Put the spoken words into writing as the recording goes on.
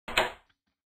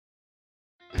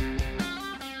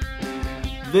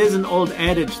There's an old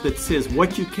adage that says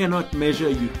what you cannot measure,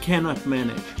 you cannot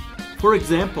manage. For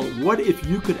example, what if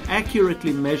you could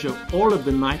accurately measure all of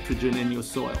the nitrogen in your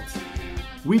soils?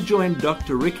 We joined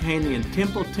Dr. Rick Haney in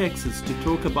Temple, Texas to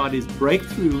talk about his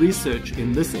breakthrough research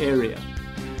in this area.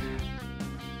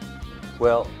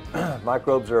 Well,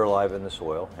 microbes are alive in the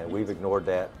soil, and we've ignored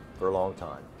that for a long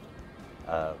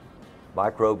time.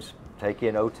 Microbes take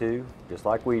in O2 just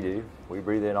like we do. We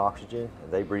breathe in oxygen,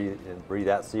 and they breathe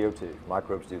out CO2.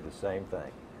 Microbes do the same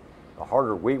thing. The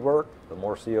harder we work, the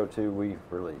more CO2 we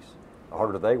release. The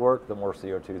harder they work, the more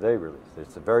CO2 they release.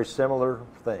 It's a very similar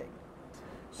thing.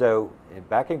 So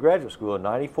back in graduate school in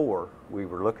 '94, we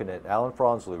were looking at Alan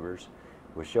Franzluber's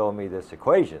was showing me this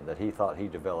equation that he thought he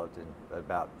developed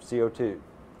about CO2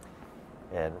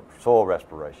 and soil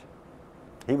respiration.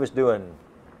 He was doing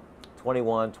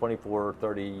 21, 24,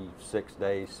 36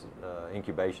 days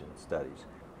incubation studies.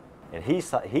 And he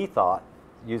thought,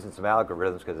 using some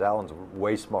algorithms, because Alan's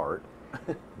way smart,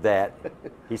 that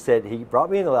he said, he brought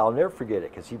me in, I'll never forget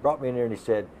it, because he brought me in there and he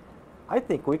said, I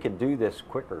think we can do this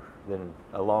quicker than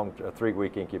a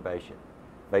 3-week incubation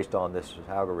based on this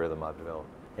algorithm I've developed.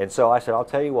 And so I said, I'll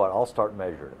tell you what, I'll start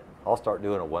measuring it. I'll start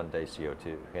doing a 1-day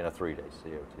CO2 and a 3-day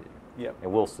CO2. Yep.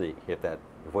 And we'll see if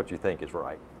what you think is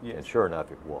right. Yes. And sure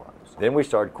enough, it was. Then we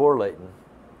started correlating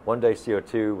 1-day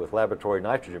CO2 with laboratory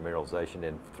nitrogen mineralization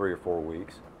in 3 or 4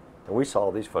 weeks. And we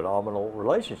saw these phenomenal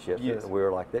relationships. Yes. And we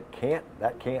were like, that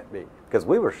can't be. Because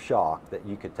we were shocked that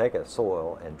you could take a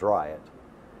soil and dry it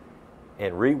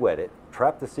and re-wet it,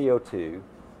 trap the CO2,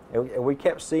 and we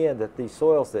kept seeing that these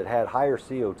soils that had higher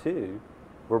CO2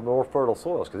 were more fertile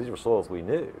soils, because these were soils we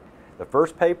knew. The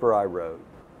first paper I wrote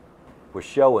was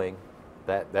showing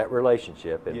that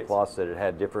relationship, and yes. plus that it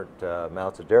had different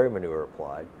amounts of dairy manure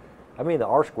applied. I mean, the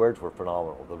R-squareds were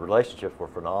phenomenal. The relationships were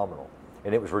phenomenal,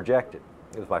 and it was rejected.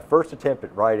 It was my first attempt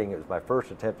at writing, it was my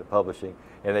first attempt at publishing,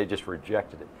 and they just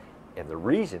rejected it. And the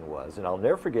reason was, and I'll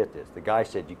never forget this, the guy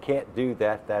said, you can't do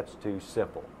that, that's too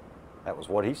simple. That was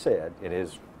what he said in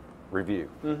his review.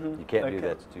 Mm-hmm. You can't do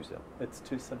that, it's too simple. It's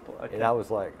too simple. Okay. And I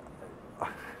was like,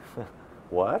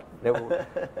 what?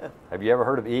 Have you ever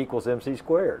heard of E equals MC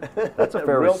squared? That's a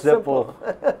very simple.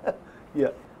 Yeah.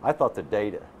 I thought the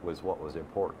data was what was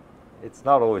important. It's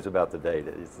not always about the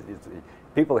data.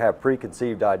 People have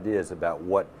preconceived ideas about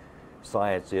what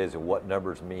science is and what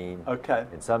numbers mean. Okay.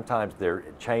 And sometimes their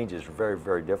change is very,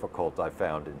 very difficult, I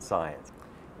found, in science.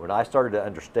 When I started to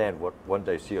understand what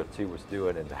 1-day CO2 was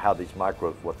doing and how these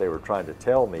microbes, what they were trying to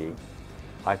tell me,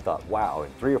 I thought, wow,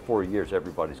 in 3 or 4 years,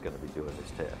 everybody's going to be doing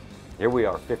this test. Here we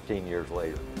are 15 years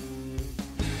later.